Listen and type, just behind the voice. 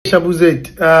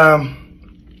Chabuzet,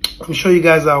 I'm sure you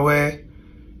guys are aware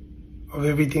of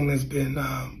everything that's been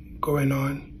going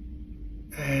on,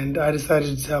 and I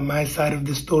decided to tell my side of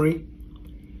the story.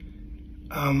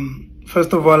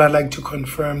 First of all, I'd like to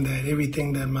confirm that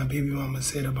everything that my baby mama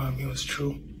said about me was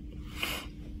true.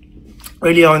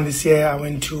 Earlier on this year, I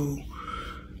went to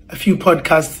a few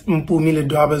podcasts, Mpumi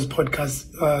Ledwaba's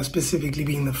podcast specifically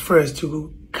being the first,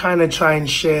 to kind of try and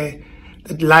share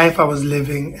the life I was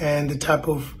living and the type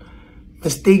of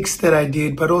mistakes that I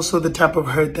did, but also the type of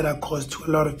hurt that I caused to a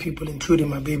lot of people, including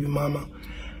my baby mama.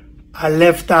 I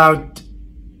left out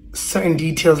certain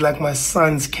details like my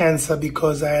son's cancer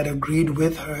because I had agreed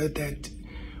with her that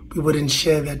we wouldn't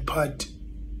share that part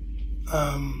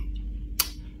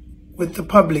with the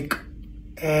public.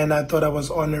 And I thought I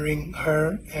was honoring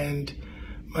her and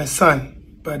my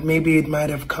son, but maybe it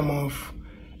might have come off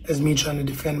as me trying to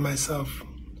defend myself.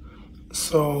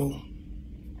 So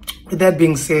with that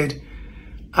being said,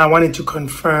 I wanted to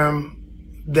confirm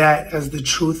that as the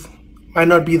truth. Might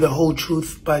not be the whole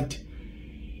truth, but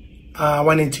I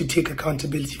wanted to take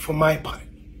accountability for my part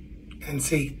and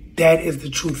say that is the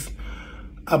truth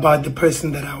about the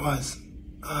person that I was.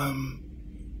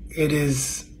 It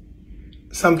is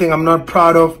something I'm not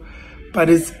proud of, but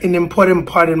it's an important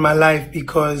part in my life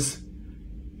because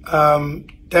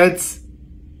that's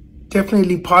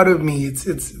definitely part of me.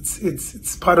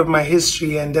 It's part of my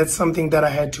history, and that's something that I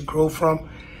had to grow from,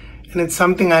 and it's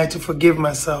something I had to forgive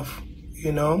myself,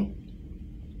 you know,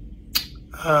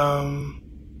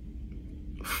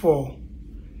 for.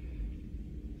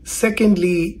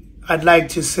 Secondly, I'd like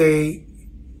to say,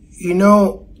 you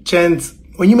know, gents,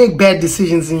 when you make bad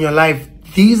decisions in your life,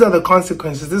 these are the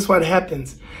consequences. This is what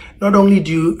happens. Not only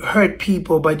do you hurt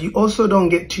people, but you also don't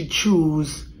get to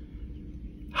choose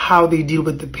how they deal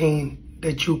with the pain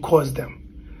that you caused them.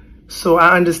 So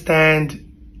I understand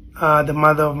the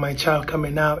mother of my child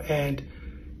coming out and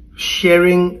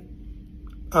sharing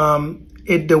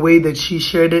it the way that she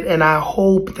shared it. And I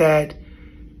hope that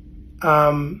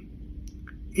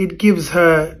it gives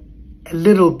her a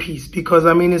little peace, because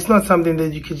I mean, it's not something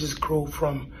that you can just grow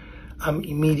from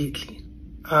immediately.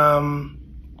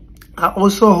 I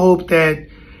also hope that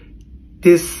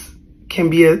this can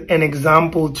be an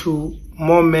example to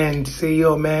more men to say,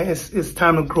 yo, man, it's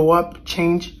time to grow up,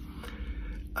 change,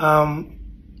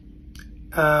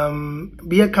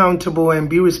 be accountable and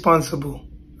be responsible.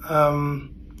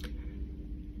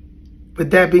 With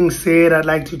that being said, I'd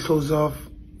like to close off,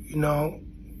 you know,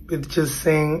 with just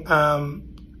saying,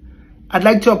 I'd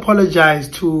like to apologize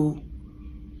to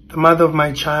the mother of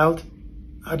my child.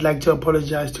 I'd like to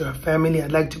apologize to her family.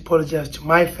 I'd like to apologize to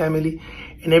my family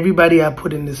and everybody I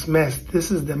put in this mess. This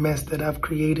is the mess that I've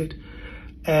created.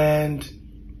 And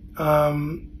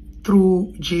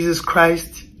through Jesus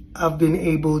Christ, I've been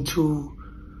able to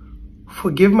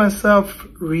forgive myself,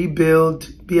 rebuild,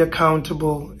 be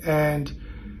accountable, and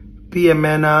be a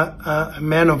man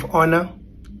of honor,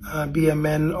 be a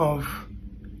man of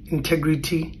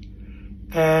integrity,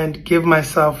 and give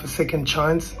myself a second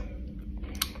chance.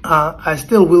 I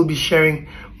still will be sharing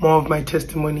more of my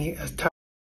testimony as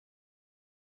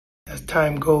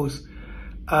time goes.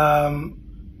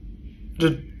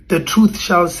 The truth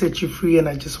shall set you free, and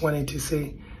I just wanted to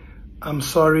say I'm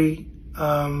sorry,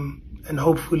 and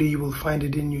hopefully you will find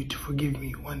it in you to forgive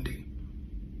me one day.